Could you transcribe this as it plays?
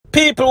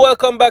People,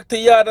 welcome back to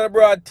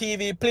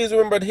YaadAndAbroadTV. Please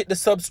remember to hit the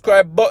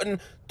subscribe button,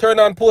 turn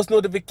on post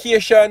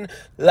notification,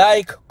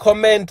 like,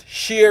 comment,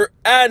 share,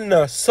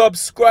 and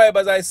subscribe.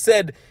 As I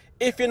said,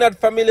 if you're not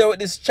familiar with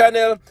this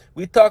channel,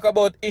 we talk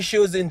about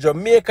issues in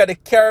Jamaica, the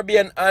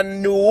Caribbean,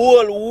 and the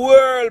whole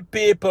world,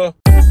 people.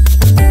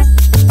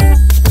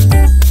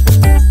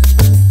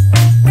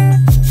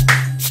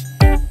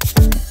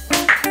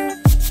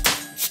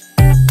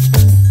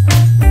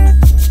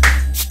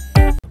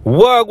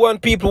 Wagwan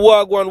people,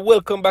 wagwan,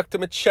 welcome back to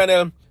my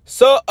channel.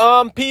 So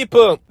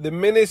people, the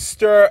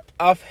Minister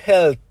of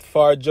Health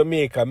for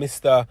Jamaica,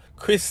 Mr.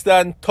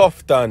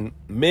 Tufton,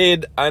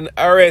 made an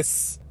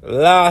arrest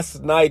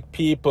last night,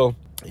 people.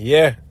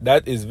 Yeah,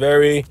 that is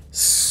very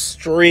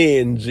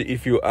strange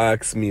if you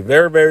ask me.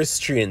 Very, very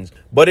strange.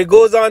 But it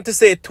goes on to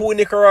say 2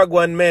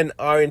 Nicaraguan men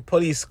are in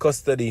police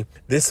custody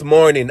this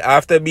morning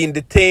after being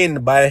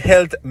detained by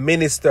Health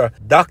Minister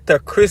Dr.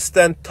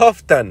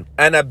 Tufton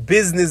and a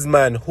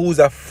businessman who's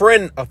a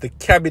friend of the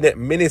cabinet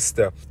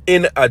minister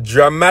in a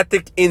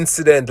dramatic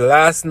incident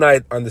last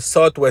night on the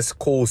southwest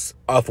coast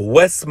of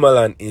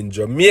Westmoreland in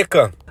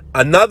Jamaica.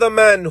 Another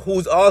man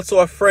who's also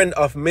a friend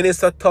of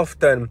Minister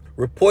Tufton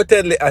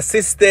reportedly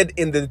assisted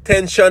in the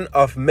detention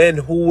of men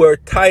who were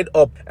tied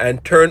up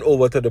and turned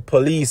over to the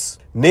police.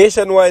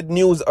 Nationwide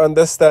News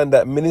understand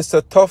that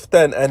Minister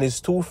Tufton and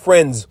his 2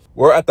 friends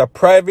were at a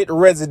private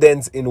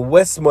residence in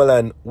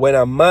Westmoreland when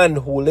a man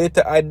who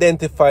later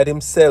identified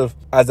himself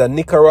as a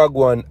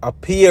Nicaraguan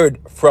appeared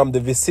from the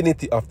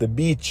vicinity of the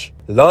beach.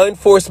 Law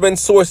enforcement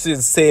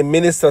sources say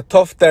Minister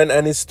Tufton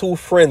and his 2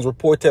 friends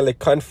reportedly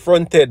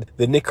confronted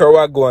the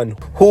Nicaraguan,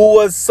 who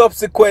was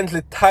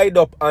subsequently tied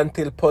up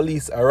until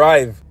police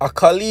arrived. A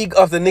colleague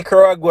of the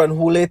Nicaraguan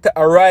who later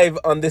arrived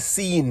on the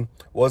scene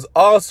was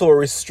also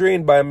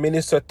restrained by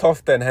Minister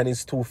Tufton and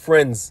his 2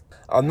 friends.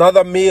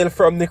 Another male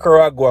from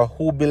Nicaragua,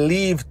 who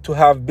believed to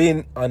have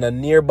been on a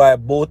nearby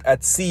boat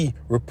at sea,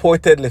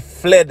 reportedly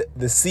fled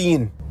the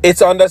scene.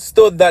 It's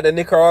understood that the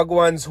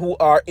Nicaraguans who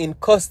are in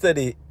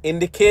custody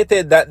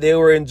indicated that they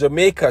were in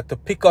Jamaica to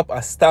pick up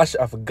a stash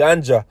of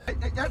ganja,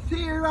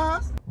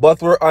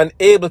 but were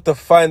unable to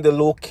find the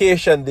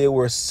location they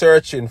were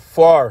searching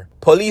for.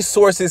 Police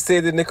sources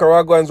say the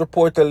Nicaraguans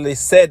reportedly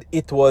said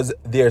it was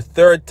their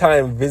 3rd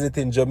time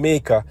visiting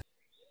Jamaica.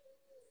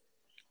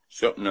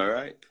 Something all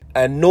right.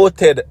 And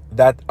noted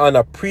that on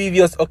a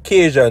previous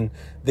occasion,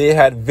 they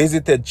had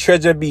visited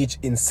Treasure Beach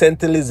in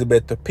St.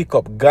 Elizabeth to pick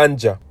up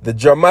ganja. The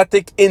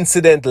dramatic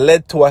incident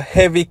led to a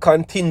heavy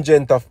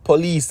contingent of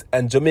police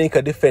and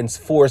Jamaica Defense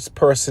Force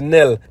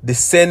personnel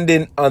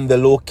descending on the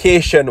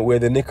location where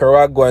the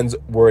Nicaraguans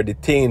were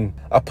detained.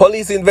 A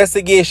police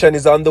investigation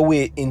is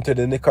underway into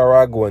the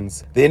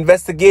Nicaraguans. The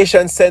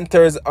investigation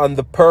centers on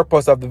the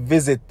purpose of the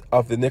visit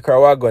of the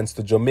Nicaraguans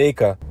to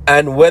Jamaica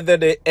and whether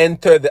they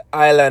entered the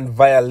island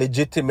via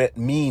legitimate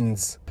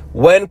means.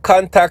 When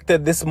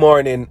contacted this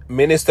morning,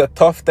 Minister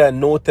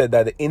Tufton noted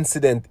that the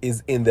incident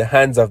is in the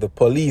hands of the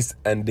police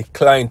and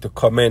declined to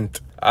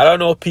comment. I don't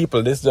know,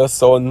 people, this just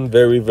sounds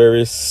very,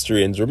 very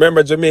strange.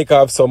 Remember, Jamaica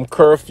have some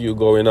curfew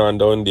going on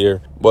down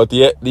there, but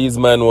yet these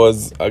men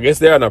was, I guess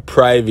they're on a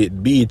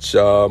private beach.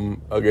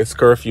 I guess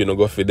curfew no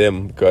go for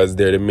them because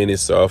they're the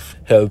Minister of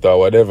Health or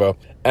whatever.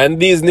 And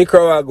these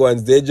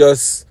Nicaraguans, they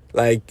just,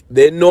 like,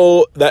 they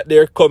know that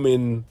they're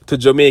coming to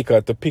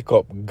Jamaica to pick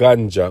up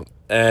ganja.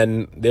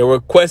 And they were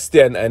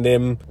questioned, and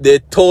then they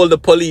told the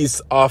police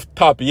off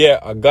top, yeah,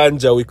 a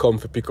ganja we come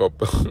to pick up.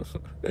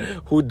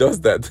 Who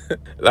does that?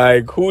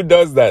 Like, who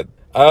does that?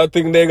 I don't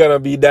think they're gonna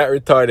be that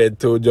retarded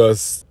to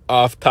just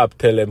off top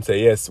tell them,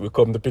 say, yes, we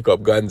come to pick up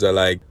ganja.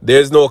 Like,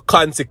 there's no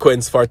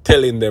consequence for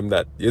telling them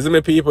that. You see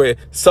me, people?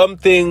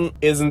 Something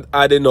isn't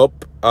adding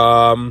up.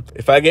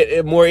 If I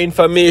get more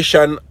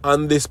information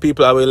on this,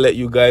 people, I will let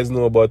you guys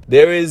know. But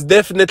there is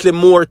definitely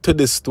more to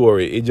this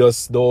story. It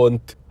just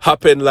don't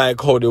happen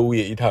like how the way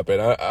it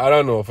happened. I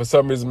don't know. For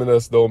some reason, I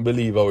just don't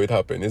believe how it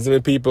happened. Isn't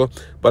it, people?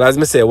 But as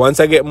I say, once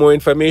I get more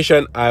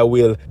information, I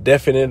will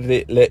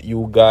definitely let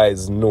you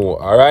guys know.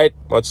 All right?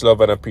 Much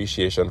love and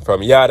appreciation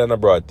from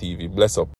YaadAndAbroadTV. Bless up.